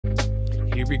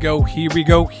Here we go.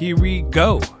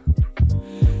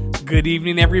 Good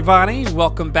evening, everybody.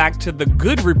 Welcome back to The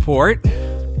Good Report.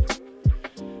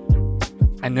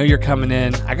 I know you're coming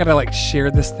in. I gotta share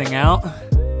this thing out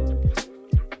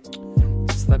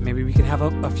so that maybe we can have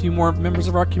a few more members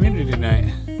of our community tonight.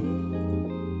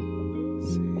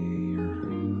 Let's see here.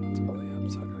 That's really up,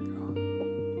 so I gotta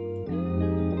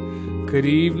go. Good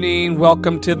evening.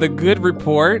 Welcome to The Good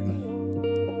Report.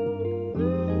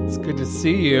 It's good to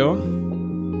see you.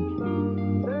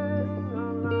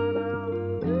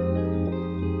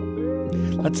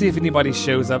 Let's see if anybody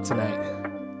shows up tonight.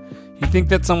 You think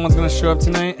that someone's going to show up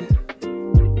tonight?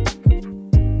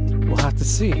 We'll have to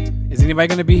see. Is anybody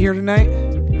going to be here tonight?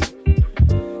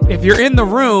 If you're in the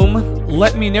room,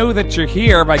 let me know that you're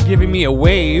here by giving me a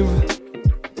wave.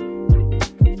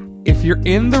 If you're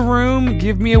in the room,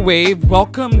 give me a wave.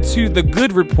 Welcome to The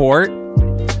Good Report,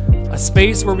 a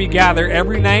space where we gather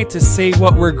every night to say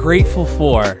what we're grateful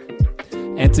for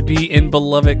and to be in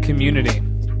beloved community.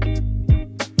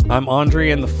 I'm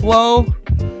Andre in the Flow.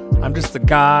 I'm just a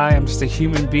guy. I'm just a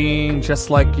human being just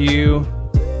like you,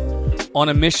 on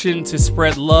a mission to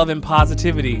spread love and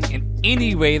positivity in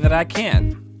any way that I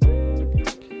can.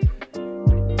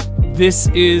 This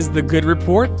is The Good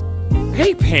Report.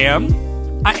 Hey, Pam.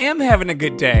 I am having a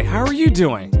good day. How are you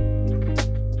doing?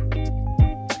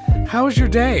 How was your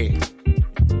day?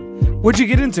 What'd you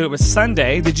get into? It was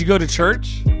Sunday. Did you go to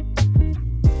church?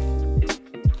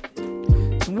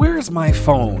 Where's my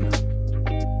phone?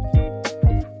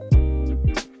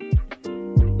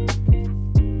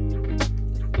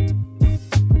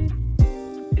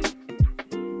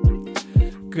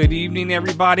 Good evening,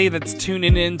 everybody that's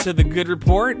tuning in to The Good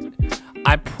Report.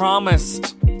 I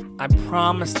promised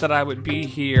that I would be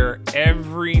here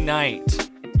every night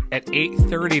at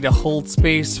 8:30 to hold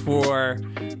space for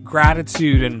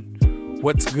gratitude and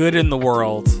what's good in the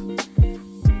world.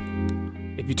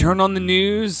 If you turn on the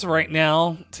news right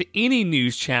now to any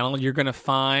news channel, you're going to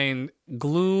find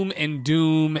gloom and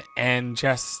doom and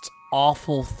just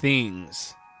awful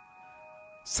things.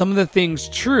 Some of the things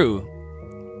true,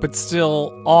 but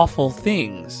still awful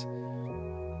things.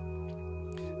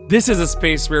 This is a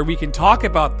space where we can talk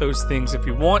about those things if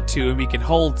we want to, and we can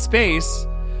hold space,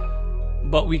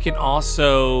 but we can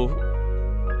also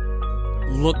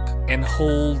look and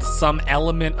hold some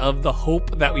element of the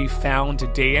hope that we found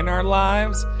today in our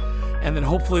lives, and then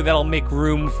hopefully that'll make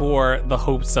room for the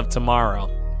hopes of tomorrow.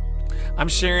 I'm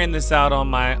sharing this out on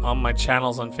my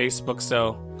channels on Facebook,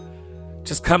 so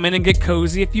just come in and get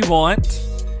cozy if you want.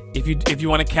 If you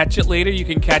want to catch it later, you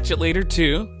can catch it later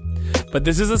too. But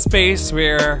this is a space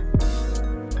where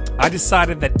I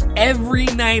decided that every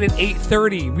night at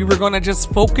 8:30 we were going to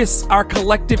just focus our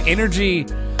collective energy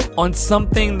on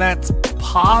something that's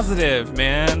positive,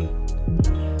 man.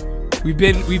 We've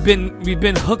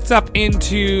been hooked up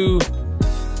into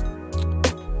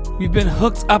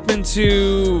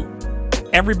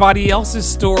everybody else's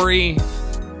story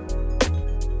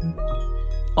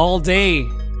all day.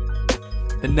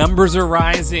 The numbers are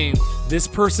rising. This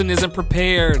person isn't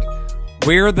prepared.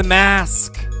 Wear the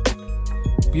mask.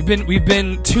 We've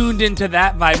been tuned into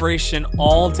that vibration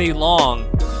all day long.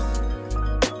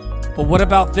 But what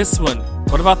about this one?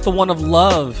 What about the one of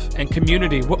love and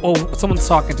community? Oh, someone's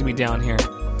talking to me down here.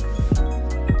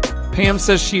 Pam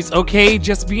says she's okay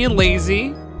just being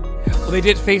lazy. Well, they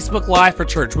did Facebook Live for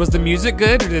church. Was the music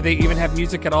good, or did they even have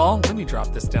music at all? Let me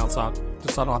drop this down so I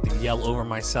don't have to yell over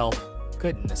myself.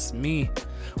 Goodness me.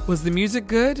 Was the music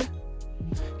good?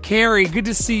 Carrie, good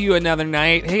to see you another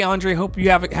night. Hey, Andre, hope you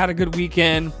have had a good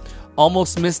weekend.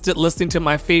 Almost missed it listening to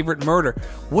my favorite murder.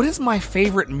 What is my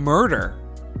favorite murder?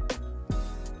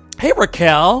 Hey,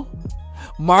 Raquel.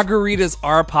 Margaritas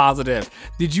are positive.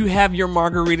 Did you have your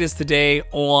margaritas today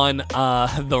on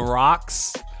the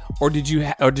rocks, or did you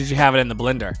have it in the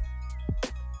blender?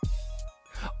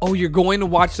 Oh, you're going to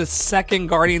watch the second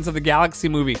Guardians of the Galaxy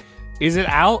movie. Is it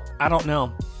out? I don't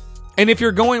know. And if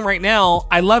you're going right now,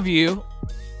 I love you,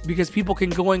 because people can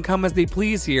go and come as they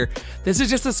please here. This is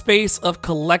just a space of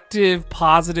collective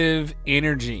positive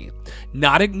energy.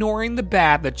 Not ignoring the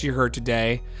bad that you heard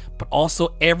today, but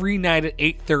also every night at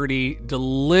 8:30,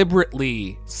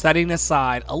 deliberately setting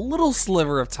aside a little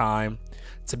sliver of time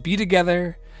to be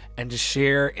together and to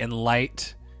share in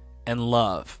light and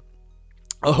love.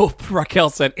 Oh, Raquel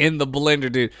said in the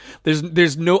blender, dude.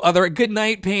 There's no other. Good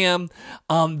night, Pam.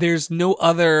 There's no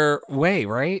other way,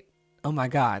 right? Oh my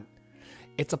God.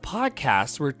 It's a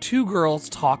podcast where two girls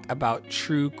talk about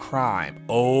true crime.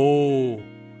 Oh,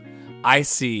 I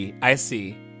see.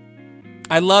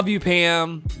 I love you,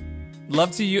 Pam.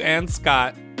 Love to you and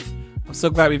Scott. I'm so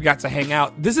glad we've got to hang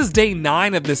out. This is day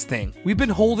 9 of this thing. We've been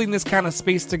holding this kind of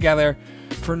space together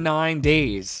for 9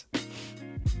 days.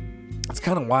 It's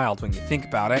kind of wild when you think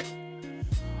about it.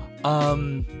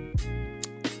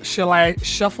 Shall I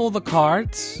shuffle the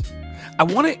cards? I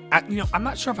want to, I'm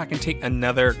not sure if I can take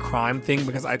another crime thing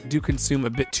because I do consume a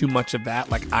bit too much of that,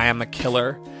 like I Am a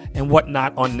Killer and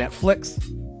whatnot on Netflix.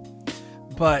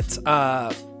 But,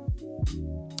 I'll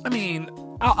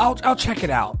check it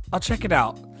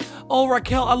out. Oh,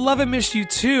 Raquel, I love and miss you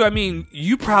too. I mean,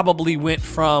 you probably went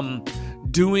from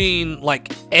doing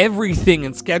like everything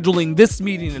and scheduling this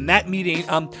meeting and that meeting.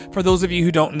 For those of you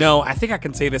who don't know, I think I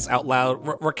can say this out loud.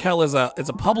 Raquel is a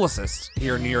publicist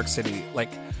here in New York City, like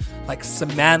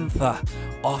Samantha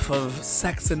off of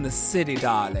Sex and the City,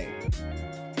 darling.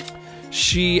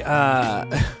 She, yeah,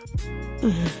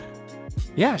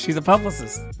 she's a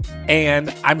publicist,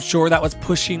 and I'm sure that was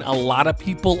pushing a lot of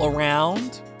people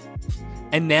around.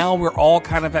 And now we're all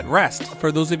kind of at rest.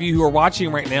 For those of you who are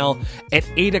watching right now, at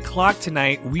 8 o'clock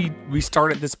tonight, we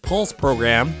started this Pulse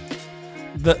program.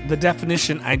 The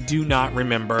definition I do not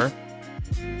remember.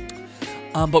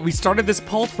 But we started this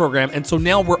Pulse program, and so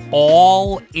now we're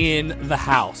all in the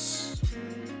house.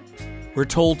 We're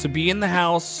told to be in the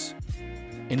house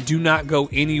and do not go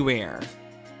anywhere.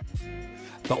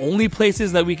 The only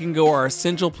places that we can go are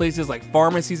essential places like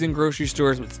pharmacies and grocery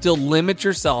stores, but still limit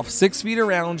yourself 6 feet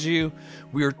around you.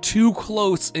 We are too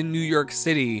close in New York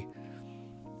City.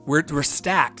 We're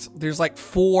stacked. There's like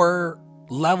 4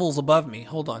 levels above me.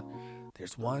 Hold on.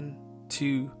 There's 1,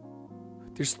 2.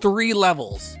 There's 3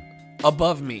 levels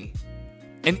above me.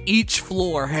 And each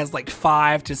floor has like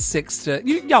 5 to 6 to...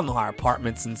 Y'all know how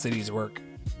apartments in cities work.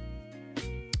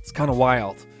 It's kind of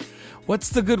wild. What's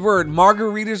the good word?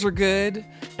 Margaritas are good,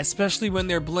 especially when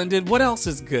they're blended. What else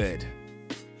is good?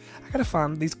 I gotta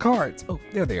find these cards. Oh,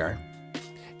 there they are.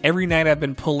 Every night I've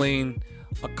been pulling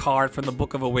a card from the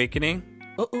Book of Awakening.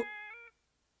 Oh.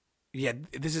 Yeah,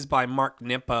 this is by Mark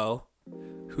Nippo,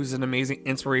 who's an amazing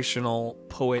inspirational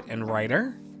poet and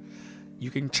writer.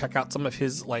 You can check out some of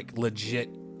his like legit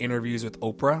interviews with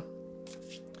Oprah.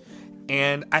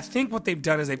 And I think what they've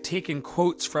done is they've taken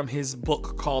quotes from his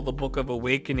book called The Book of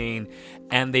Awakening,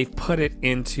 and they've put it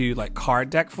into like card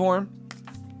deck form.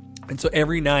 And so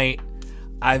every night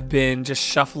I've been just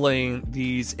shuffling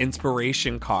these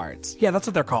inspiration cards. Yeah, that's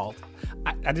what they're called.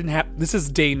 I didn't have, this is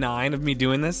day 9 of me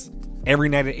doing this every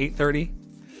night at 8:30.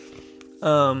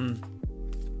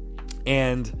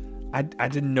 And I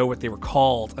didn't know what they were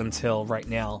called until right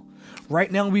now. Right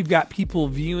now, we've got people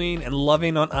viewing and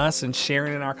loving on us and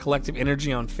sharing in our collective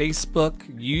energy on Facebook,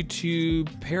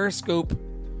 YouTube, Periscope,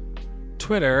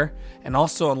 Twitter, and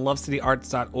also on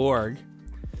lovecityarts.org.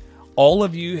 All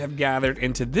of you have gathered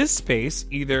into this space,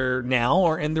 either now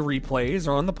or in the replays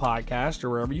or on the podcast or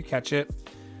wherever you catch it,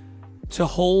 to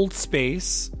hold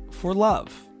space for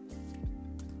love.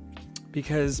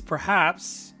 Because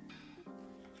perhaps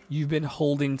you've been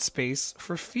holding space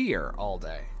for fear all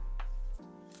day.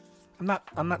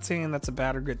 I'm not saying that's a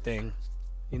bad or good thing,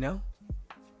 you know?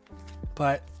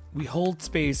 But we hold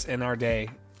space in our day.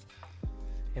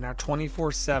 In our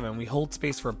 24/7, we hold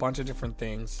space for a bunch of different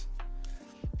things.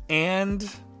 And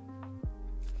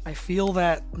I feel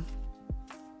that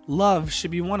love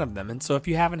should be one of them. And so if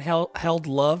you haven't held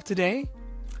love today,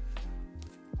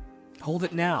 hold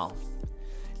it now.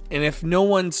 And if no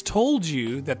one's told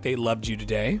you that they loved you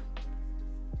today,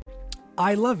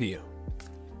 I love you.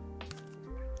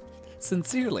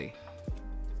 Sincerely.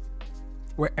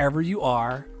 Wherever you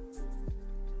are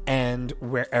and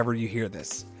wherever you hear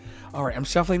this. All right, I'm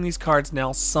shuffling these cards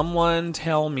now. Someone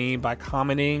tell me by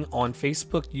commenting on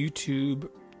Facebook, YouTube,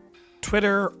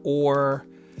 Twitter, or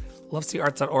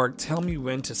lovecityarts.org. Tell me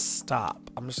when to stop.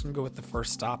 I'm just going to go with the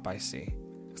first stop I see.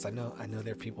 Because I know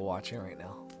there are people watching right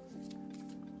now.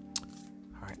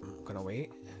 All right, I'm going to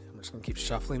wait. I'm just going to keep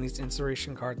shuffling these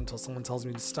inspiration cards until someone tells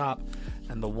me to stop.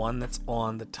 And the one that's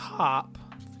on the top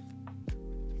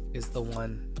is the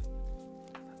one.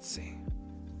 Let's see.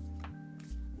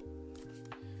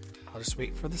 I'll just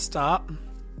wait for the stop.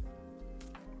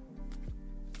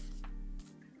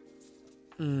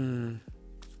 I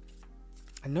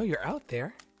know you're out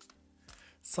there.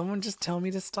 Someone just tell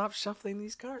me to stop shuffling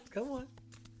these cards. Come on.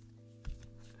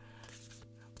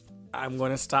 I'm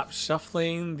going to stop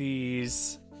shuffling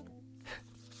these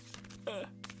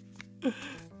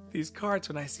cards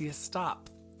when I see a stop.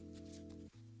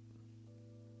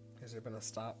 Has there been a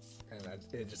stop? And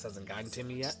it just hasn't gotten to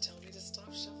me yet. Just tell me to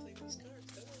stop shuffling these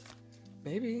cards. Come on.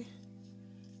 Maybe.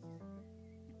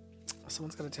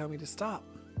 Someone's going to tell me to stop.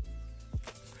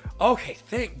 Okay,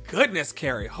 thank goodness,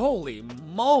 Carrie. Holy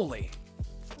moly.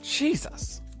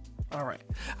 Jesus. All right.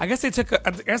 I guess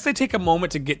they take a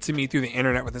moment to get to me through the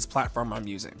internet with this platform I'm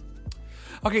using.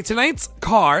 Okay, tonight's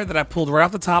card that I pulled right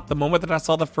off the top, the moment that I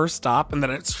saw the first stop, and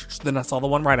then I saw the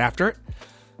one right after it.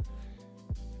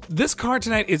 This card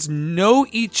tonight is Know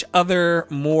Each Other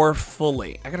More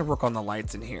Fully. I gotta work on the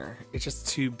lights in here. It's just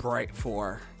too bright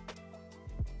for...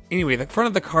 Anyway, the front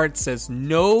of the card says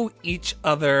Know Each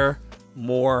Other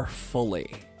More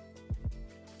Fully.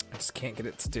 I just can't get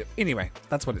it to do... Anyway,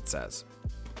 that's what it says.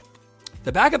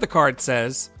 The back of the card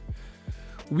says,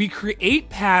 we create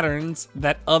patterns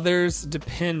that others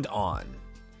depend on.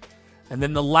 And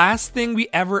then the last thing we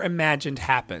ever imagined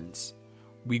happens.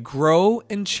 We grow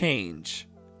and change.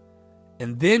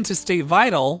 And then to stay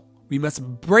vital, we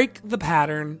must break the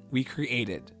pattern we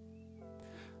created.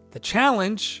 The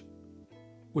challenge,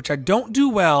 which I don't do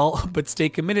well but stay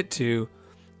committed to,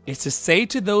 is to say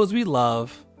to those we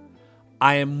love,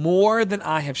 I am more than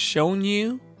I have shown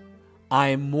you. I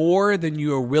am more than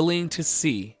you are willing to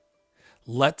see.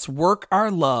 Let's work our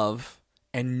love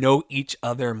and know each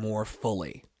other more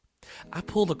fully. I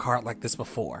pulled a card like this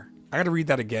before. I got to read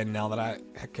that again now that I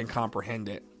can comprehend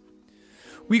it.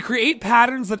 We create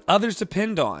patterns that others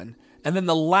depend on, and then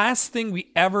the last thing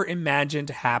we ever imagined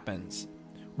happens.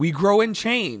 We grow and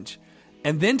change,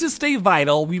 and then to stay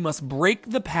vital, we must break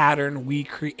the pattern we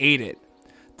created.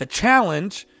 The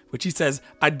challenge, which he says,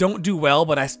 I don't do well,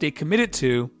 but I stay committed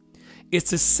to, is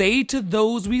to say to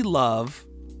those we love,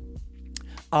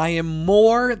 I am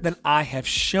more than I have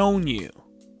shown you,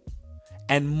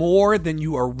 and more than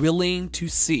you are willing to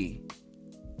see.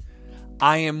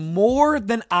 I am more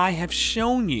than I have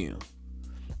shown you,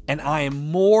 and I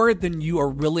am more than you are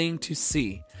willing to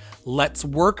see. Let's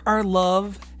work our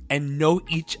love and know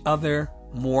each other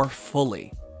more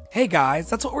fully. Hey guys,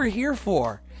 that's what we're here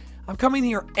for. I'm coming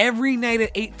here every night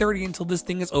at 8:30 until this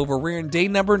thing is over. We're in day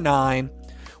number 9.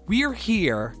 We are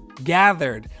here,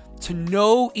 gathered, to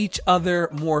know each other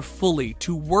more fully,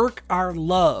 to work our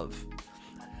love.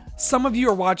 Some of you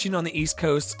are watching on the East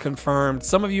Coast, confirmed.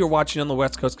 Some of you are watching on the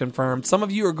West Coast, confirmed. Some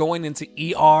of you are going into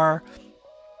ER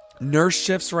nurse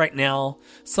shifts right now.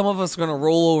 Some of us are going to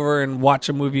roll over and watch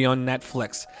a movie on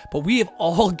Netflix. But we have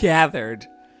all gathered,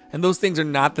 and those things are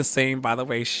not the same, by the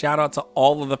way. Shout out to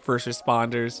all of the first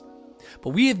responders.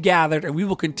 But we have gathered, and we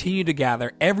will continue to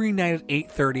gather every night at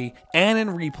 8:30 and in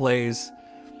replays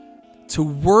to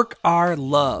work our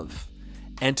love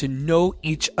and to know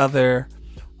each other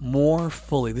more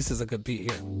fully. This is a good beat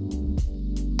here.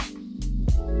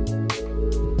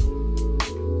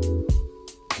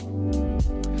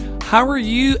 How are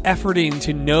you efforting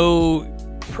to know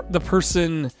the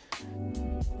person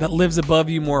that lives above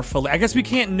you more fully? I guess we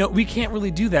can't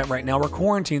really do that right now. We're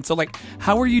quarantined. So like,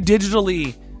 how are you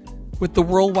digitally with the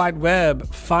World Wide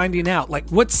Web finding out? Like,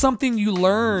 what's something you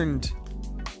learned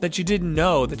that you didn't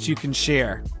know that you can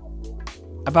share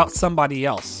about somebody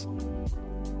else?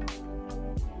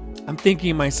 I'm thinking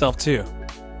to myself too,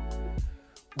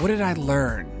 what did I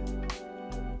learn?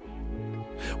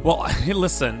 Well,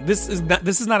 listen, this is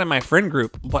not in my friend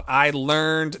group, but I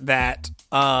learned that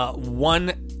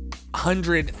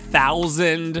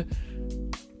 100,000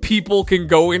 people can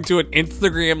go into an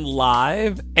Instagram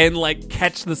live and like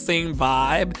catch the same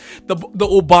vibe. The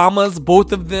Obamas,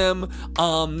 both of them,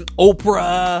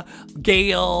 Oprah,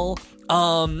 Gayle,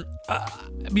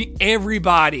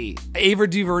 everybody, Ava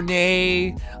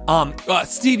DuVernay,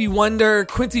 Stevie Wonder,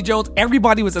 Quincy Jones,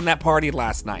 everybody was in that party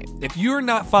last night. If you're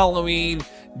not following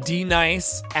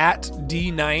D-Nice at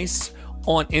D-Nice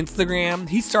on Instagram,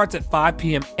 he starts at 5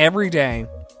 p.m. every day.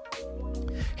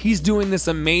 He's doing this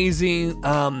amazing,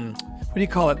 what do you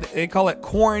call it? They call it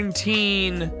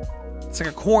quarantine. It's like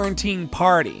a quarantine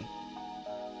party.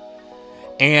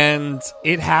 And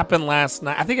it happened last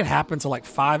night. I think it happened till like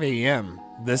 5 a.m.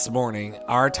 this morning,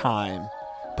 our time.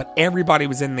 But everybody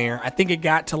was in there. I think it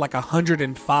got to like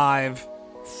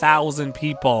 105,000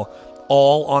 people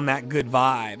all on that good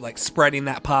vibe, like spreading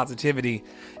that positivity.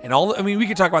 And we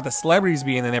could talk about the celebrities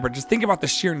being in there, but just think about the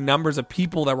sheer numbers of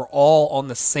people that were all on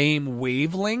the same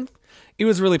wavelength. It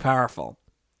was really powerful.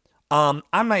 I'm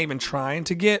not even trying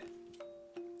to get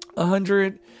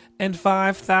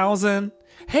 105,000.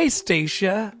 Hey,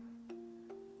 Stacia.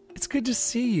 It's good to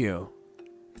see you.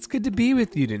 It's good to be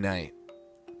with you tonight.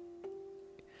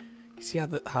 You see how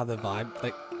the vibe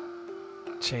like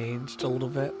changed a little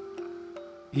bit?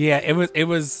 Yeah, it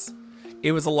was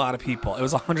a lot of people. It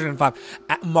was 105.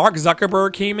 Mark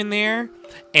Zuckerberg came in there,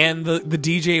 and the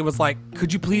DJ was like,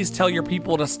 "Could you please tell your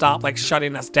people to stop like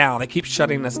shutting us down? They keep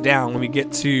shutting us down when we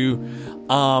get to,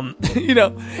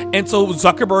 And so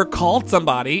Zuckerberg called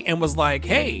somebody and was like,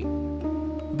 "Hey,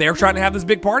 they're trying to have this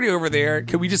big party over there.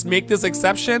 Can we just make this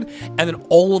exception? And then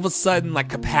all of a sudden, like,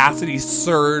 capacity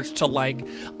surged to like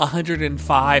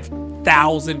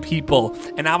 105,000 people.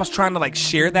 And I was trying to like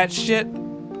share that shit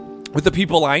with the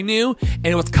people I knew, and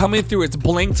it was coming through its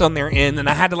blinks on their end, and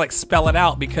I had to like spell it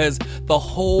out because the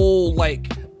whole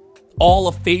like all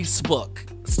of Facebook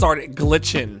started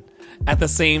glitching at the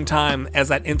same time as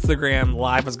that Instagram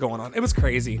live was going on. It was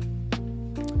crazy.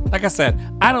 Like I said,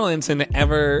 I don't intend to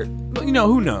ever,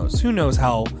 who knows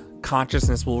how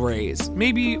consciousness will raise.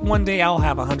 Maybe one day I'll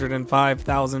have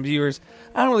 105,000 viewers.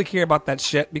 I don't really care about that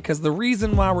shit, because the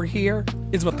reason why we're here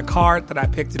is what the card that I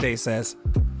picked today says.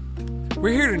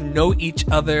 We're here to know each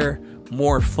other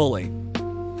more fully.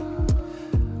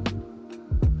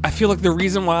 I feel like the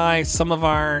reason why some of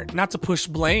our, not to push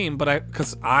blame, but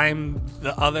because I'm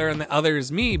the other and the other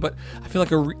is me, but I feel like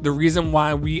the reason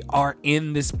why we are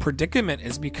in this predicament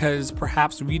is because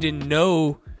perhaps we didn't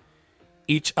know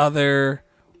each other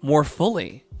more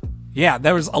fully. Yeah,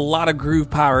 there was a lot of groove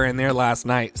power in there last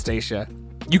night, Stacia.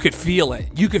 You could feel it.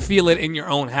 You could feel it in your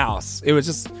own house. It was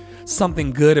just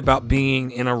something good about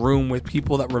being in a room with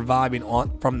people that were vibing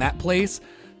on from that place.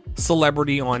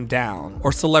 Celebrity on down,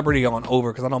 or celebrity on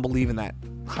over, because I don't believe in that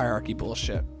hierarchy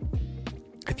bullshit.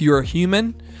 If you're a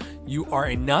human, you are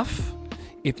enough.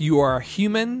 If you are a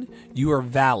human, you are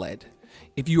valid.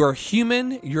 If you are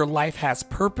human, your life has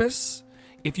purpose.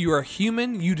 If you are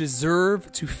human, you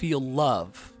deserve to feel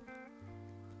love.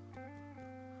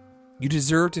 You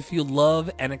deserve to feel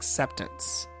love and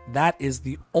acceptance. That is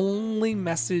the only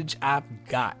message I've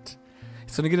got.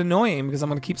 It's going to get annoying because I'm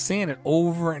going to keep saying it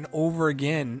over and over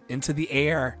again into the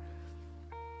air.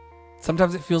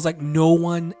 Sometimes it feels like no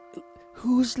one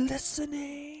who's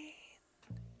listening.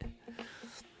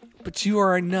 But you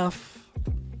are enough.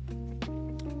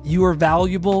 You are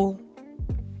valuable.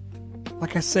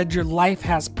 Like I said, your life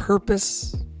has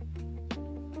purpose.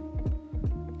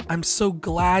 I'm so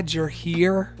glad you're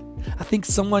here. I think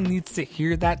someone needs to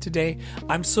hear that today.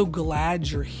 I'm so glad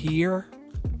you're here.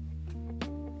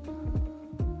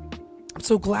 I'm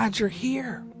so glad you're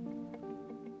here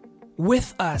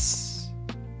with us,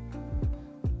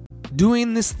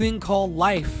 doing this thing called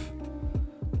life,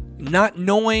 not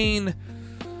knowing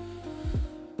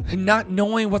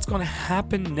what's going to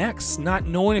happen next, not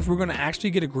knowing if we're going to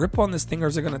actually get a grip on this thing or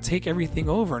is it going to take everything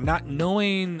over, not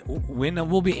knowing when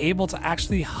we'll be able to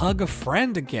actually hug a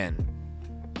friend again.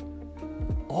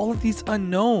 All of these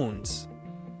unknowns.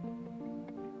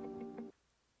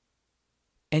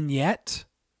 And yet,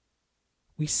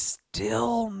 we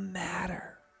still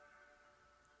matter.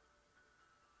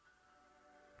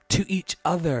 To each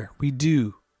other, we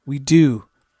do. We do.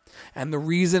 And the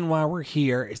reason why we're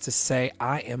here is to say,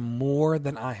 I am more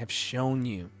than I have shown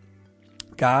you.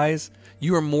 Guys,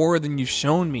 you are more than you've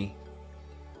shown me.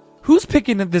 Who's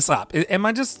picking this up? Am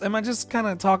I just kind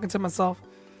of talking to myself?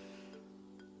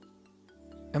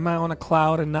 Am I on a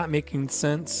cloud and not making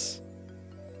sense?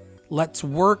 Let's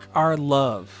work our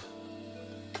love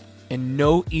and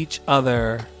know each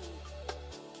other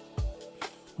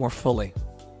more fully.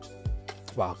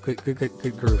 Wow, good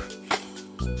groove.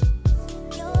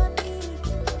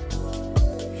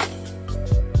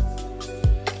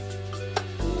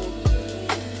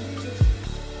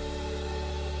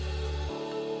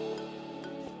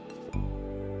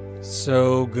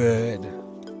 So good.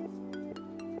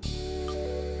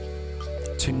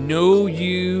 To know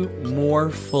you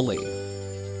more fully.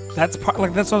 That's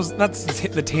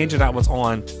the tangent I was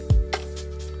on.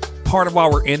 Part of why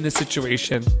we're in this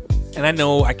situation, and I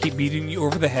know I keep beating you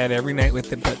over the head every night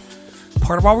with it, but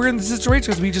part of why we're in this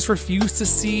situation is we just refuse to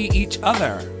see each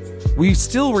other. We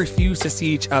still refuse to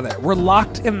see each other. We're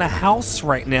locked in the house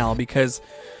right now because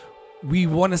we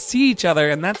want to see each other,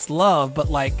 and that's love, but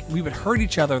like we would hurt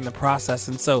each other in the process.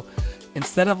 And so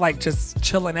instead of like just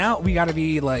chilling out, we gotta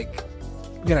be like,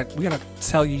 we gotta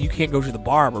tell you can't go to the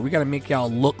barber. We gotta make y'all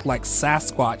look like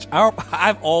Sasquatch.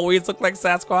 I've always looked like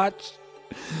Sasquatch,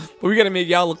 but we gotta make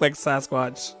y'all look like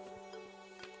Sasquatch.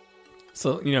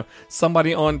 So,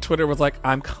 somebody on Twitter was like,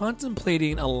 I'm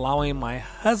contemplating allowing my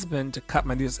husband to cut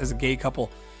my, this as a gay couple.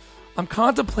 I'm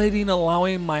contemplating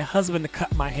allowing my husband to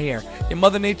cut my hair. And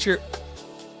Mother Nature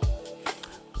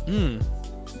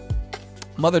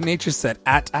said,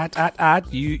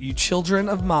 you children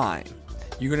of mine.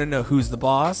 You're going to know who's the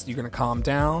boss. You're going to calm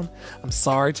down. I'm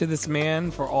sorry to this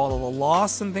man for all of the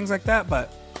loss and things like that,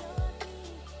 but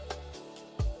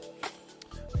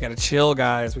we got to chill,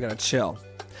 guys. We got to chill.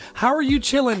 How are you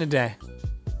chilling today?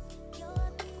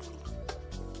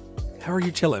 How are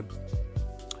you chilling?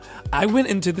 I went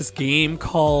into this game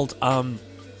called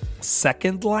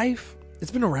Second Life.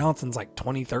 It's been around since like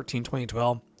 2013,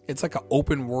 2012. It's like an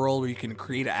open world where you can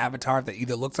create an avatar that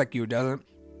either looks like you or doesn't.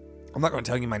 I'm not going to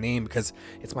tell you my name because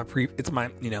it's my,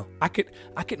 I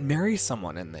could marry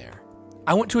someone in there.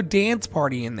 I went to a dance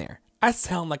party in there. I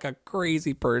sound like a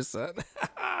crazy person.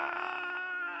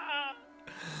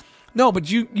 No,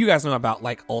 but you guys know about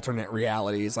like alternate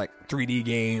realities, like 3D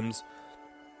games,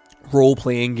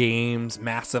 role-playing games,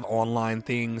 massive online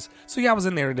things. So yeah, I was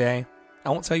in there today. I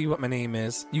won't tell you what my name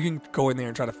is. You can go in there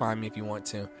and try to find me if you want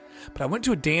to. But I went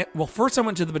to first I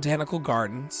went to the Botanical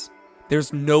Gardens.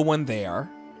 There's no one there,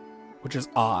 which is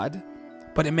odd.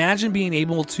 But imagine being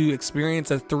able to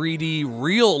experience a 3D,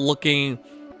 real-looking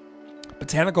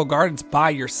Botanical Gardens by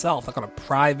yourself, like on a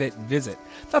private visit.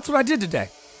 That's what I did today.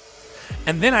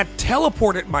 And then I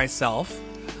teleported myself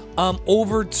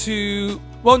over to...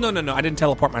 Well, no. I didn't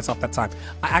teleport myself that time.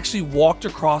 I actually walked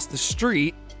across the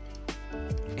street.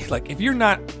 Like, if you're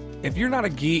not a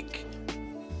geek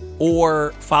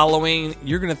or following,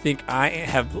 you're going to think I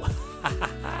have...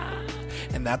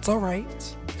 And that's all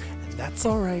right. And that's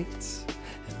all right.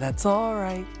 And that's all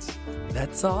right.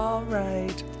 That's all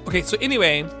right. Okay, so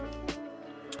anyway,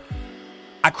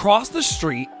 I crossed the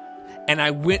street and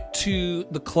I went to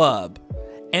the club.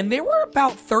 And there were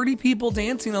about 30 people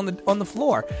dancing on the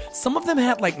floor. Some of them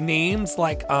had like names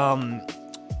like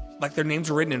their names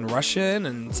were written in Russian,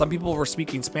 and some people were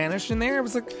speaking Spanish in there. It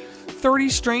was like 30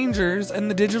 strangers in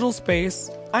the digital space.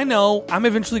 I know I'm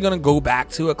eventually going to go back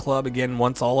to a club again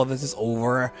once all of this is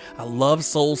over. I love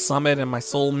Soul Summit and my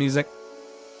soul music.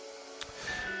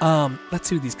 Let's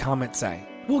see what these comments say.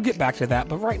 We'll get back to that,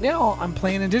 but right now I'm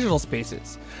playing in digital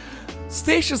spaces.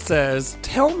 Stacia says,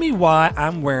 tell me why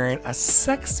I'm wearing a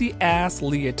sexy ass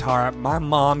leotard my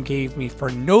mom gave me for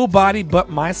nobody but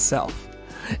myself.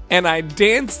 And I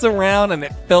danced around and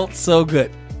it felt so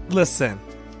good. Listen,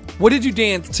 what did you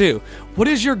dance to? What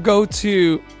is your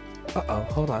go-to...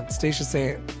 hold on. Stacia's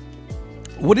saying,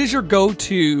 what is your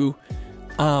go-to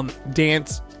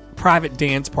private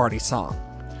dance party song?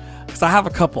 Because I have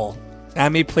a couple. I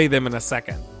may play them in a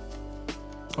second.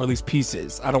 Or at least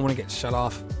pieces. I don't want to get shut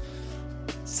off.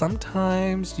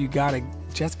 Sometimes you gotta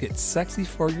just get sexy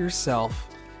for yourself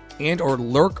and or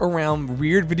lurk around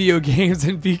weird video games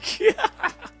and be...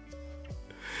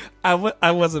 I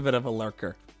was a bit of a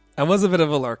lurker. I'm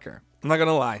not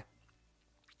gonna lie.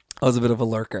 I was a bit of a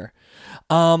lurker.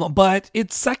 But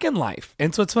it's Second Life,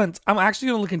 and so it's fun. I'm actually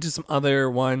gonna look into some other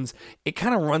ones. It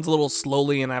kind of runs a little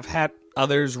slowly, and I've had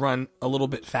others run a little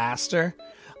bit faster.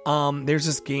 There's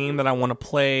this game that I want to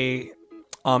play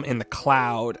in the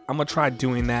cloud. I'm gonna try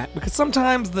doing that because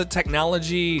sometimes the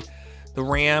technology, the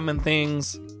RAM and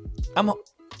things,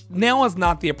 now is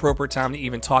not the appropriate time to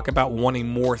even talk about wanting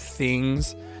more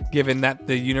things, given that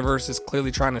the universe is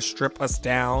clearly trying to strip us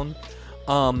down.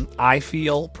 I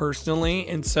feel personally,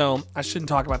 and so I shouldn't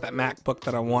talk about that MacBook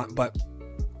that I want, but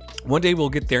one day we'll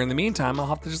get there. In the meantime, I'll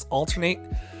have to just alternate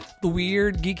the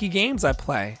weird geeky games I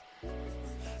play.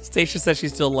 Stacia says she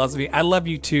still loves me. I love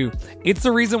you too. It's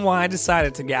the reason why I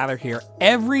decided to gather here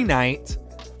every night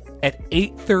at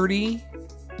 8:30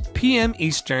 p.m.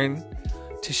 Eastern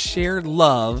to share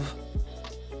love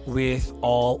with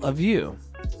all of you.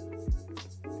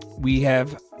 We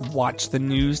have watched the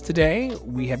news today.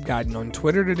 We have gotten on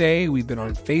Twitter today. We've been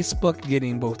on Facebook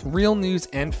getting both real news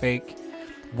and fake.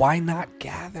 Why not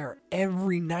gather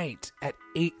every night at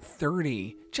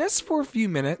 8:30 just for a few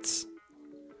minutes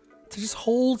to just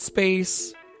hold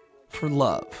space for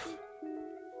love?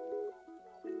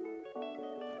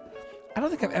 I don't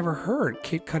think I've ever heard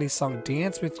Kid Cudi's song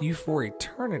Dance With You For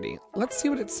Eternity. Let's see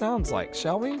what it sounds like,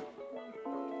 shall we?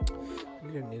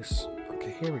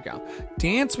 Okay, here we go.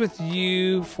 Dance With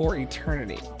You For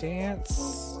Eternity.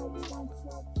 Dance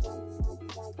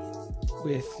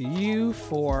With You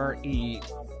For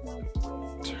Eternity.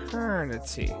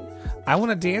 I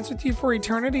want to dance with you for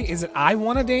eternity? Is it I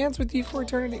want to dance with you for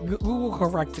eternity? Google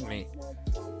corrected me.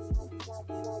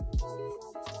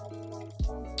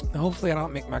 Hopefully I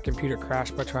don't make my computer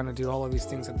crash by trying to do all of these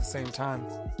things at the same time.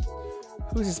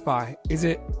 Who's this by? Is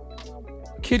it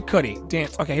Kid Cudi?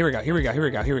 Dance. Okay, here we go.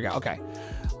 Okay.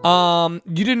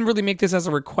 You didn't really make this as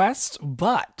a request,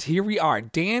 but here we are.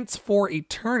 Dance for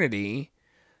Eternity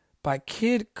by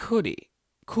Kid Cudi.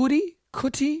 Kuti?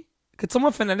 Could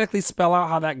someone phonetically spell out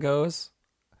how that goes?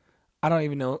 I don't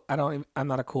even know. I'm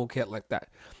not a cool kid like that.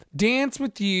 Dance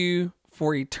With You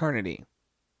For Eternity.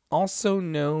 Also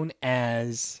known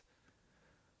as...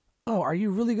 Oh, are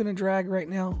you really going to drag right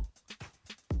now?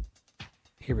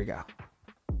 Here we go.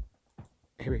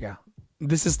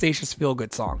 This is Stacia's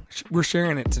feel-good song. We're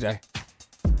sharing it today.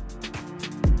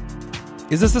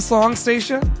 Is this the song,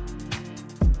 Stacia?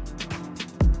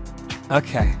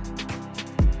 Okay.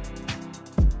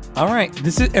 All right,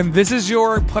 this is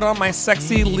your put on my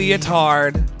sexy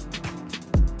leotard.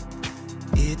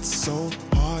 It's so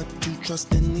hard to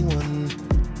trust anyone.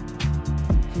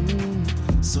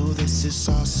 So this is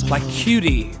awesome. Like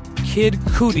Cutie, Kid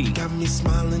Cootie. Got me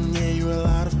smiling, yeah, you're a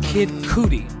lot of fun. Kid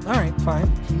Cootie. All right, fine.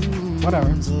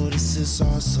 Whatever. So this is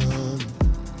awesome.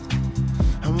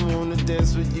 I wanna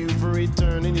dance with you for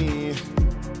eternity.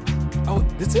 Oh,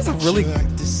 this is a really.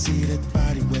 Like to see that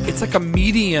body wet. It's like a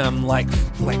medium, like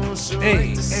Sure hey,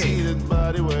 like to see hey. that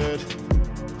body wet.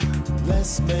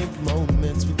 Let's make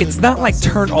moments. We It's couldn't not like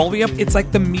possibly turned all the way up. forget. It's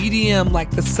like the medium,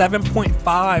 like the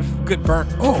 7.5. Good burn.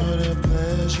 Oh, What a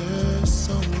pleasure,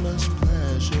 so much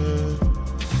pleasure.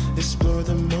 Explore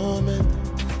the moment,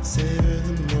 savor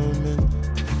the moment.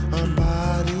 Our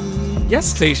body. yes,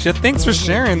 Stacia. Thanks for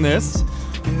sharing this.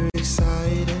 You're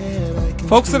excited. I can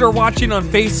Folks that are watching on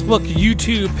Facebook,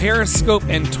 YouTube, Periscope,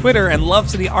 and Twitter, and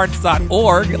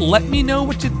lovecityarts.org, let me know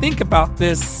what you think about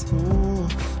this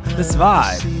vibe,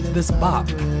 this bop.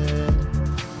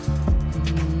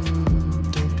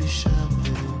 Don't be shy.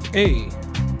 Hey,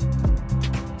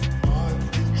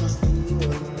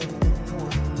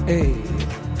 hey,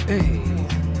 hey.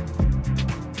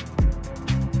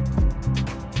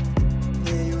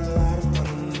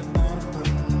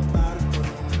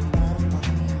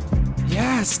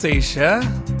 Yeah, Stacia.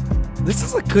 This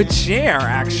is a good share,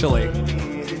 actually.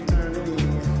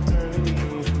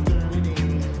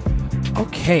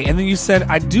 Okay, and then you said,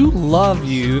 I do love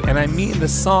you, and I mean the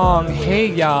song, Hey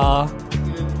Ya.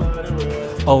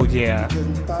 Oh, yeah.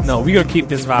 No, we gonna keep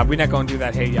this vibe. We're not gonna do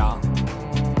that, Hey Ya.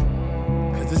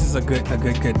 Because this is a good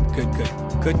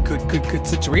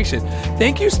situation.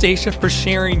 Thank you, Stacia, for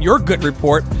sharing your good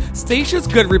report. Stacia's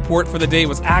good report for the day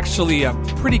was actually a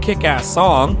pretty kick-ass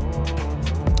song.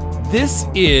 This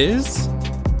is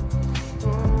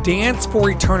Dance for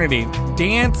Eternity.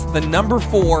 Dance the number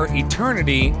 4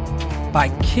 Eternity by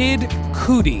Kid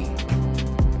Cootie,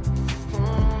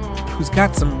 who's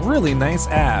got some really nice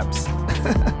abs.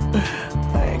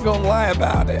 I ain't gonna lie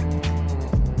about it.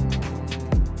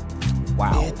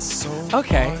 Wow.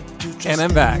 Okay, and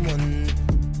I'm back.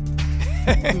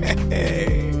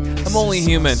 I'm only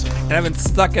human, and I've been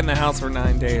stuck in the house for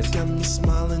 9 days. Got me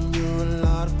smiling, you're a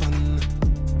lot of fun.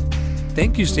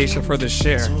 Thank you, Stacia, for this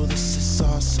share. So this is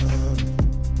awesome.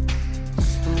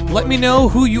 Let me know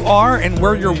who you are and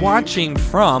where you're watching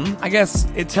from. I guess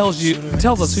it tells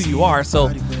us who you are,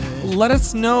 so let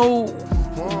us know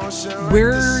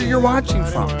where you're watching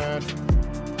from.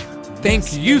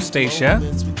 Thank you, Stacia.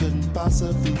 Moments we couldn't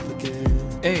possibly forget.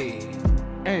 Hey,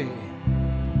 hey.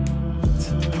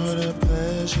 What a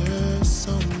pleasure,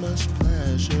 so much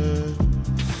pleasure.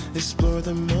 Explore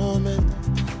the moment,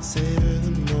 savor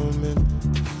the moment.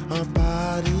 Our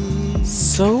bodies.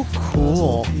 So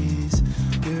cool.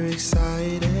 You're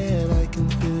excited, I can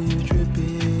feel you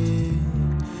dripping.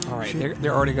 All right,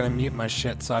 they're already gonna mute my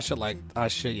shit, so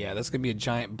yeah, that's gonna be a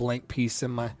giant blank piece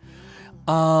in my.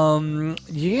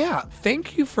 Yeah,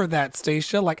 thank you for that,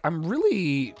 Stacia. Like,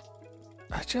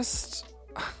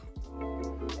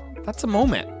 that's a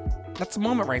moment. That's a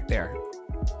moment right there.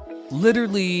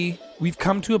 Literally, we've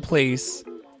come to a place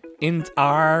in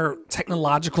our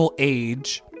technological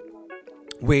age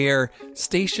where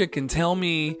Stacia can tell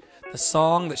me the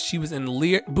song that she was in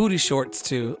booty shorts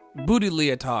to, booty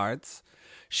leotards.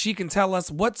 She can tell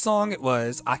us what song it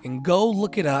was. I can go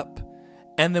look it up,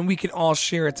 and then we can all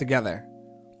share it together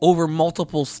over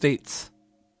multiple states.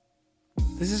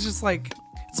 This is just like,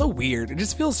 it's so weird. It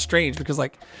just feels strange because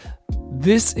like,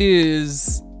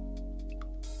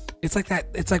 it's like that.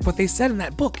 It's like what they said in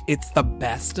that book. It's the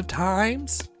best of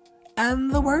times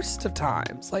and the worst of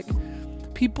times. Like,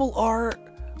 people are,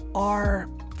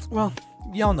 well,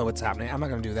 y'all know what's happening. I'm not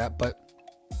going to do that, but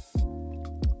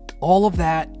all of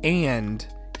that, and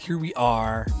here we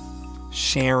are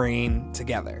sharing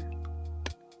together,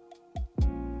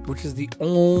 which is the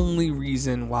only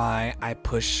reason why I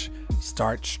push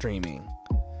start streaming.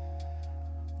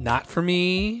 Not for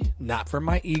me, not for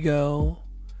my ego,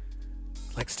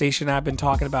 like Stacia and I have been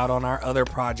talking about on our other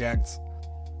projects.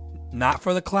 Not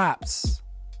for the claps.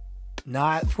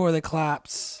 Not for the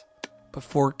claps, but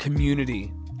for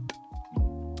community.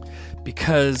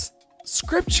 Because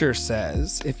scripture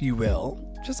says, if you will,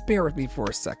 just bear with me for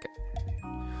a second.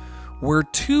 Where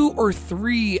 2 or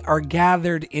 3 are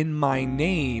gathered in my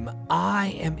name,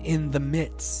 I am in the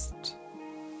midst.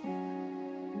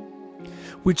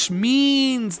 Which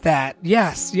means that,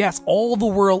 yes, all the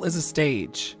world is a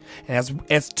stage. And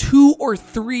as 2 or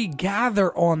 3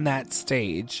 gather on that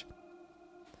stage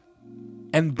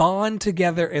and bond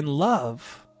together in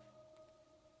love,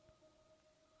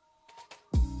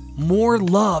 more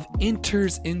love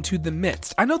enters into the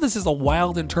midst. I know this is a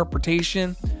wild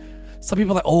interpretation. Some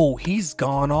people are like, oh, he's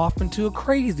gone off into a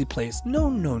crazy place.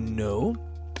 No.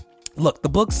 Look, the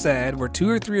book said, where 2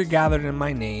 or 3 are gathered in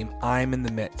my name, I'm in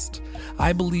the midst.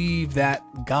 I believe that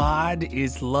God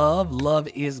is love. Love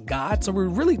is God. So we're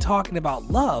really talking about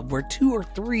love. Where 2 or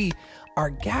 3 are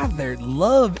gathered,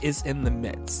 love is in the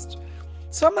midst.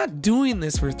 So I'm not doing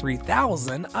this for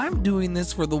 3,000. I'm doing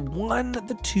this for the 1,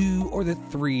 the 2, or the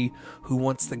 3 who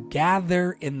wants to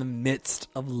gather in the midst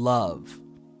of love.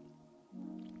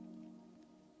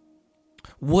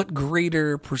 What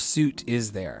greater pursuit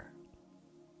is there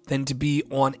than to be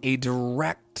on a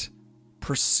direct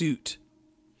pursuit,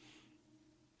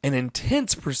 an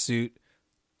intense pursuit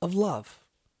of love?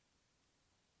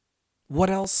 What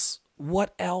else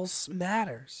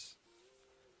matters?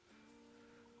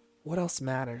 What else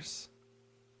matters?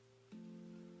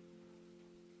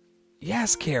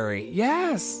 Yes, Carrie.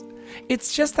 Yes.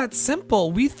 It's just that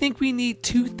simple. We think we need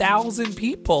 2,000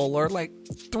 people or like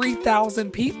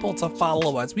 3,000 people to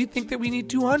follow us. We think that we need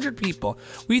 200 people.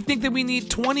 We think that we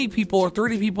need 20 people or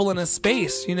 30 people in a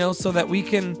space, so that we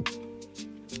can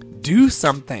do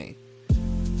something.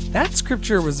 That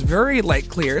scripture was very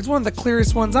clear. It's one of the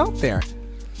clearest ones out there.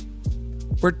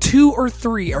 Where 2 or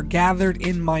 3 are gathered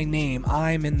in my name,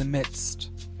 I'm in the midst.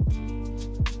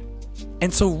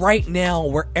 And so right now,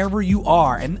 wherever you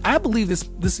are, and I believe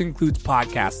this includes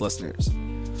podcast listeners,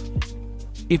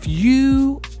 if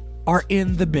you are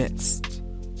in the midst,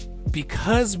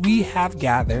 because we have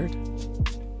gathered,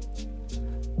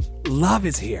 love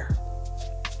is here.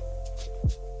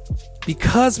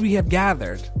 Because we have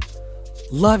gathered,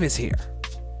 love is here.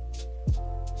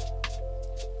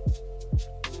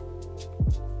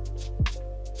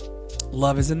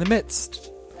 Love is in the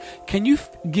midst. Can you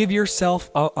give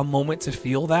yourself a moment to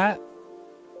feel that?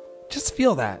 Just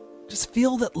feel that. Just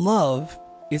feel that love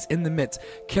is in the midst.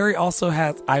 Carrie also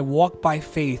has, I walk by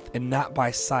faith and not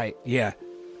by sight. Yeah.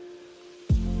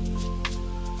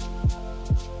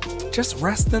 Just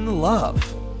rest in the love.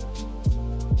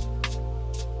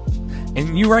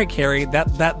 And you're right, Carrie,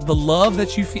 that the love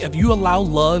that you feel, if you allow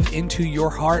love into your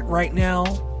heart right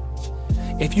now,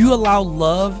 if you allow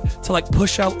love to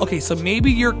push out, okay, so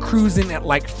maybe you're cruising at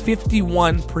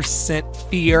 51%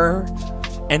 fear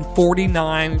and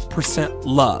 49%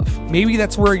 love. Maybe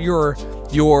that's where your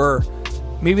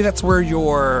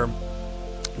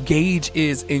gauge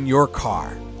is in your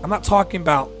car. I'm not talking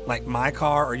about my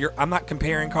car or I'm not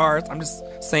comparing cars. I'm just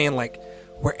saying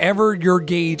wherever your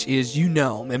gauge is,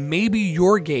 and maybe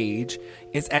your gauge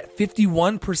is at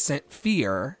 51%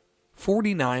 fear,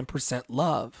 49%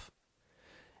 love.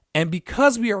 And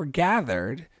because we are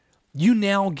gathered, you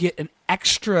now get an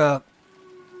extra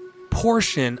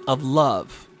portion of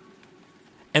love.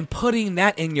 And putting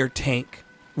that in your tank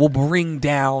will bring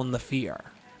down the fear.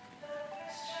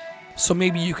 So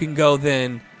maybe you can go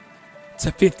then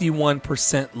to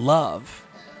 51% love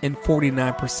and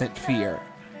 49% fear.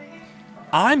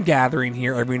 I'm gathering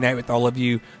here every night with all of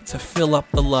you to fill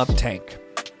up the love tank.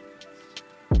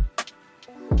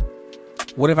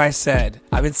 What have I said?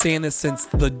 I've been saying this since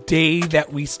the day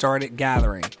that we started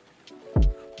gathering.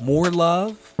 More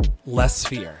love, less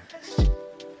fear.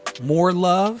 More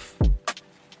love,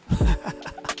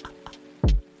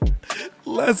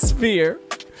 less fear.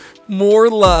 More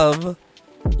love,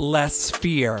 less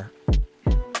fear.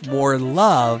 More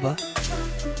love,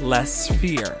 less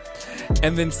fear.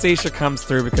 And then Stacia comes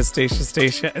through because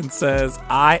Stacia and says,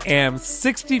 I am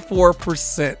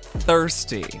 64%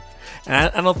 thirsty.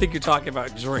 And I don't think you're talking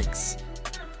about drinks.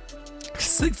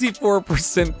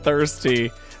 64% thirsty,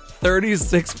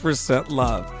 36%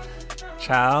 love.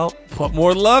 Child, put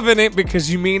more love in it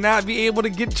because you may not be able to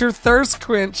get your thirst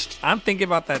quenched. I'm thinking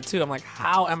about that too. I'm like,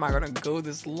 how am I going to go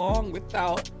this long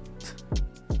without...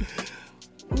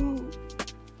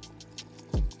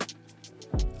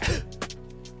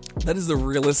 That is the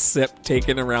realest sip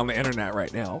taken around the internet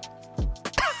right now.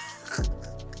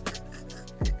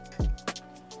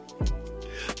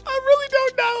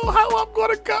 How I'm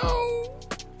gonna go.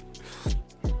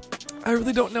 I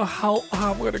really don't know how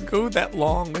I'm gonna go that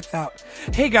long without.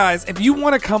 Hey guys, if you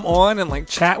want to come on and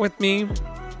chat with me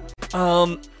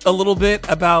a little bit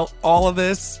about all of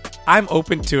this, I'm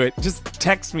open to it. Just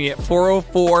text me at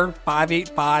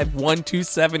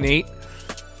 404-585-1278.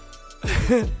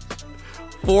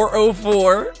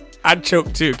 404, I'd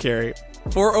choke too, Carrie.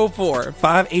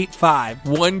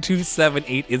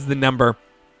 404-585-1278 is the number.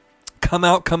 Come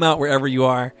out wherever you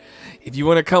are. If you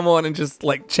want to come on and just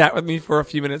chat with me for a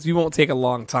few minutes, we won't take a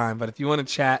long time, but if you want to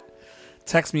chat,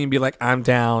 text me and be like, I'm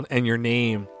down, and your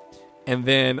name. And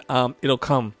then it'll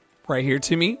come right here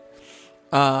to me.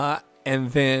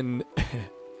 And then,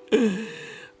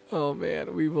 oh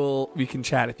man, we can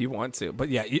chat if you want to. But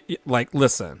yeah, like,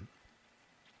 listen,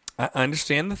 I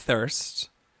understand the thirst.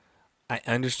 I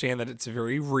understand that it's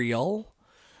very real.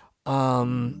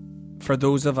 For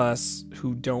those of us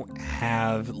who don't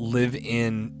have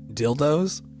live-in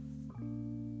dildos,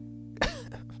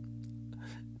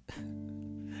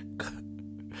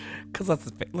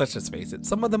 because let's just face it,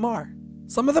 some of them are.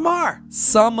 Some of them are.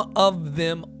 Some of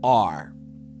them are.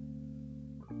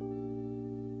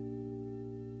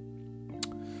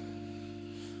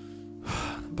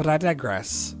 But I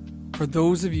digress. For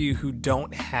those of you who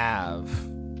don't have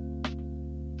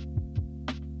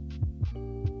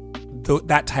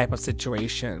that type of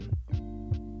situation,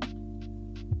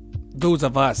 those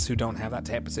of us who don't have that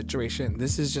type of situation,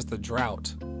 this is just a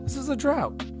drought. This is a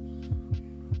drought.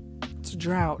 It's a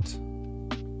drought.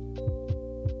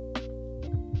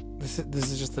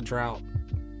 This is just a drought.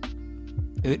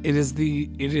 It is the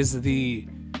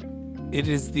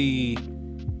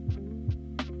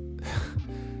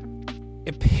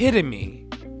epitome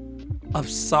of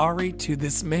sorry to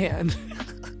this man.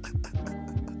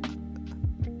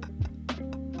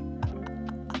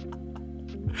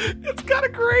 It's kind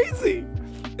of crazy.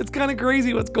 It's kind of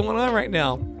crazy what's going on right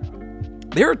now.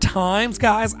 There are times,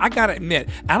 guys, I gotta admit,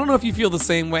 I don't know if you feel the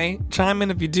same way. Chime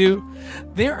in if you do.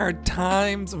 There are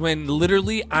times when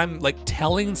literally I'm like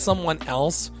telling someone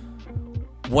else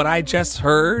what I just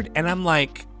heard, and I'm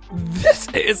like, this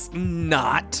is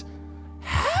not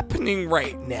happening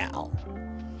right now.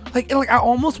 Like I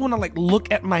almost want to like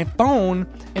look at my phone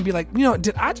and be like,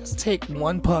 did I just take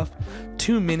one puff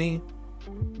too many?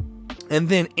 And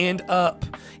then end up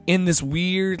in this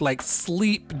weird like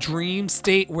sleep dream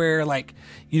state where like,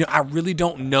 I really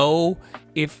don't know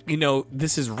if,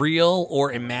 this is real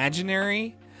or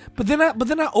imaginary. But then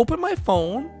I open my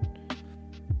phone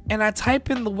and I type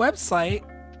in the website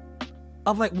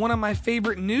of like one of my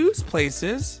favorite news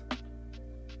places.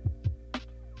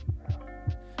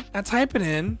 I type it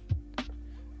in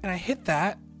and I hit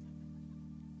that.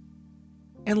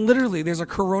 And literally, there's a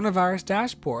coronavirus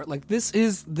dashboard. Like, this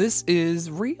is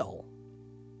real.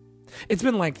 It's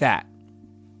been like that.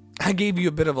 I gave you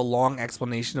a bit of a long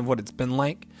explanation of what it's been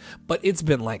like, but it's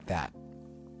been like that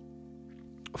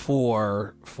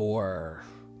for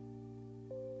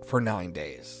 9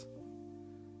 days.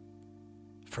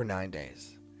 For 9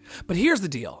 days. But here's the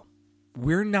deal.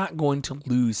 We're not going to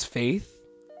lose faith,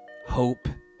 hope,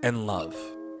 and love.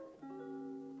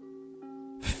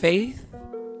 Faith,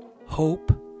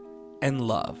 hope, and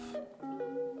love.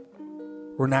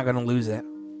 We're not going to lose it.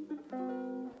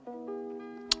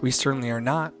 We certainly are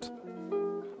not.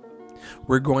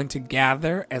 We're going to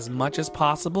gather as much as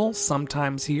possible,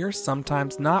 sometimes here,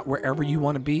 sometimes not, wherever you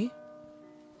want to be.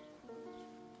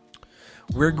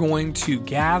 We're going to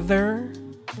gather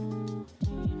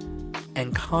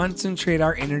and concentrate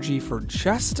our energy for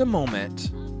just a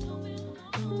moment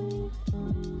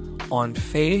on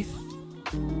faith,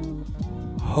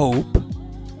 hope,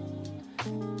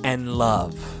 and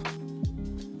love.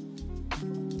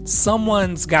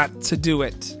 Someone's got to do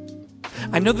it.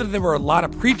 I know that there were a lot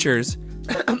of preachers,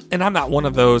 and I'm not one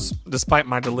of those, despite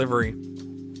my delivery.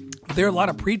 There are a lot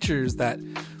of preachers that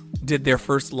did their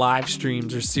first live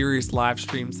streams or serious live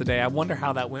streams today. I wonder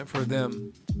how that went for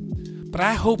them. But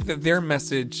I hope that their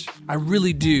message, I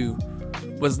really do,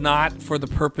 was not for the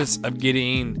purpose of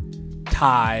getting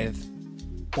tithe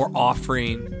or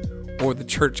offering or the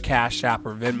church Cash App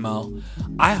or Venmo.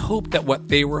 I hope that what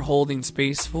they were holding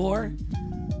space for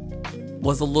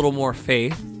was a little more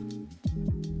faith,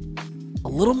 a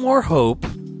little more hope,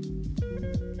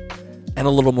 and a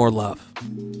little more love.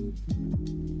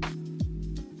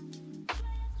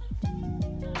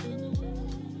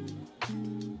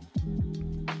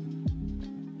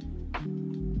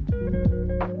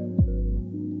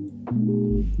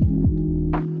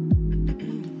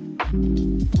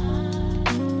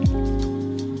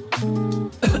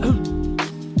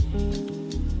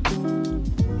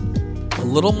 A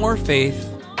little more faith,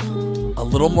 a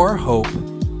little more hope,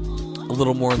 a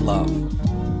little more love.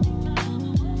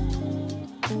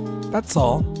 That's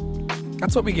all.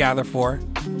 That's what we gather for.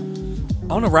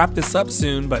 I want to wrap this up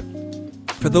soon, but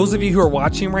for those of you who are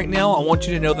watching right now, I want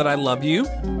you to know that I love you.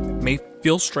 It may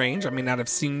feel strange. I may not have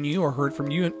seen you or heard from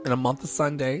you in a month of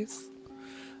Sundays.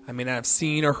 I may not have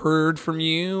seen or heard from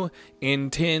you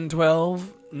in 10,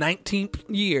 12, 19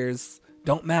 years.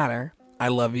 Don't matter. I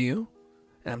love you.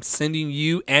 And I'm sending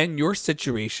you and your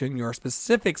situation, your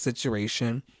specific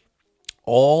situation,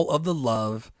 all of the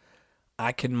love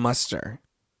I can muster.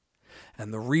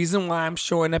 And the reason why I'm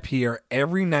showing up here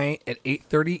every night at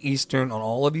 8:30 Eastern on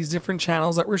all of these different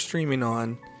channels that we're streaming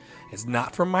on is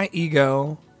not for my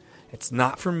ego. It's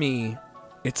not for me.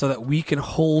 It's so that we can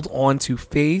hold on to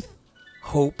faith,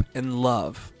 hope, and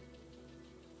love.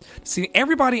 See,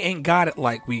 everybody ain't got it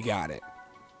like we got it.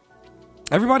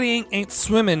 Everybody ain't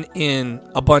swimming in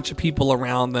a bunch of people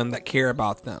around them that care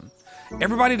about them.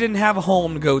 Everybody didn't have a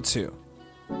home to go to.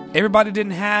 Everybody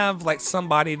didn't have like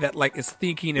somebody that like is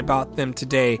thinking about them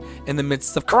today in the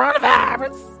midst of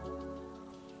coronavirus.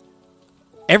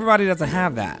 Everybody doesn't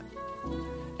have that.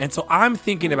 And so I'm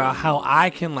thinking about how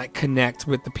I can like connect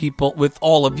with the people, with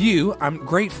all of you. I'm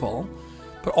grateful,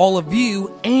 but all of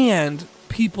you and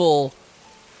people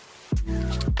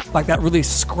like that really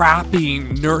scrappy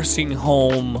nursing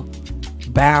home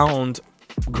bound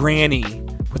granny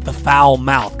with the foul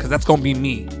mouth, because that's gonna be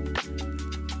me.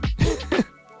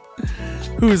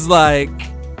 Who's like,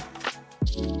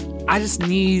 I just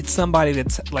need somebody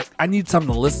that's like, I need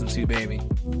something to listen to, baby.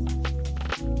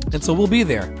 And so we'll be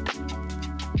there.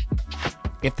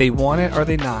 If they want it or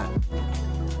they not.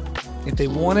 If they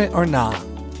want it or not.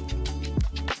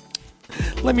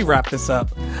 Let me wrap this up.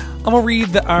 I'm going to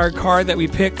read our card that we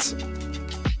picked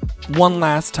one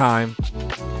last time.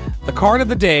 The card of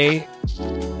the day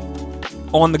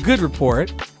on the Good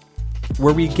Report,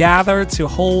 where we gather to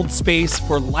hold space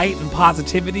for light and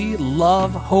positivity,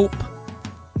 love, hope.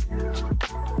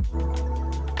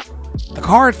 The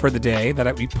card for the day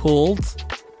that we pulled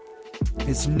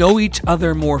is Know Each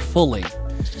Other More Fully.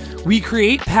 We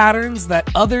create patterns that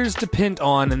others depend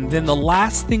on, and then the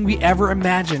last thing we ever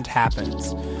imagined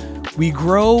happens. We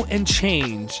grow and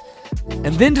change,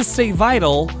 and then to stay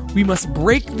vital, we must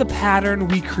break the pattern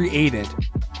we created.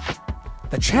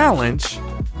 The challenge,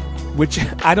 which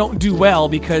I don't do well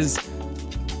because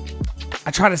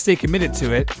I try to stay committed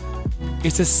to it,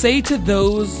 is to say to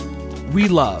those we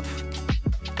love,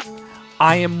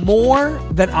 I am more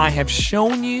than I have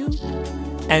shown you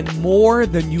and more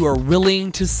than you are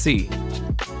willing to see.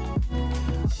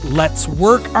 Let's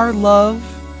work our love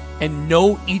and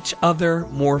know each other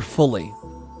more fully.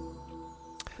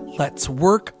 Let's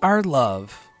work our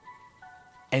love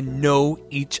and know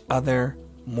each other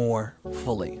more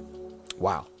fully.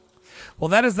 Wow. Well,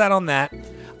 that is that on that.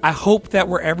 I hope that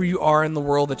wherever you are in the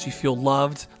world that you feel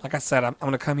loved. Like I said, I'm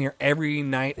going to come here every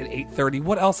night at 8:30.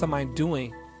 What else am I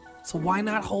doing? So why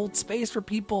not hold space for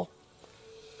people?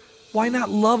 Why not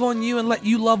love on you and let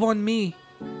you love on me?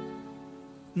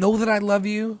 Know that I love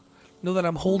you. Know that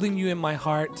I'm holding you in my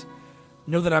heart.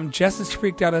 Know that I'm just as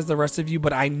freaked out as the rest of you,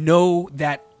 but I know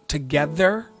that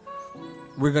together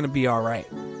we're going to be all right.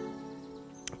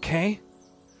 Okay?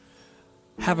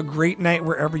 Have a great night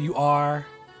wherever you are.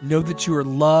 Know that you are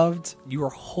loved, you are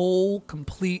whole,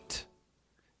 complete,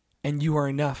 and you are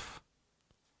enough.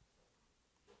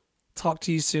 Talk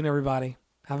to you soon, everybody.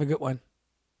 Have a good one.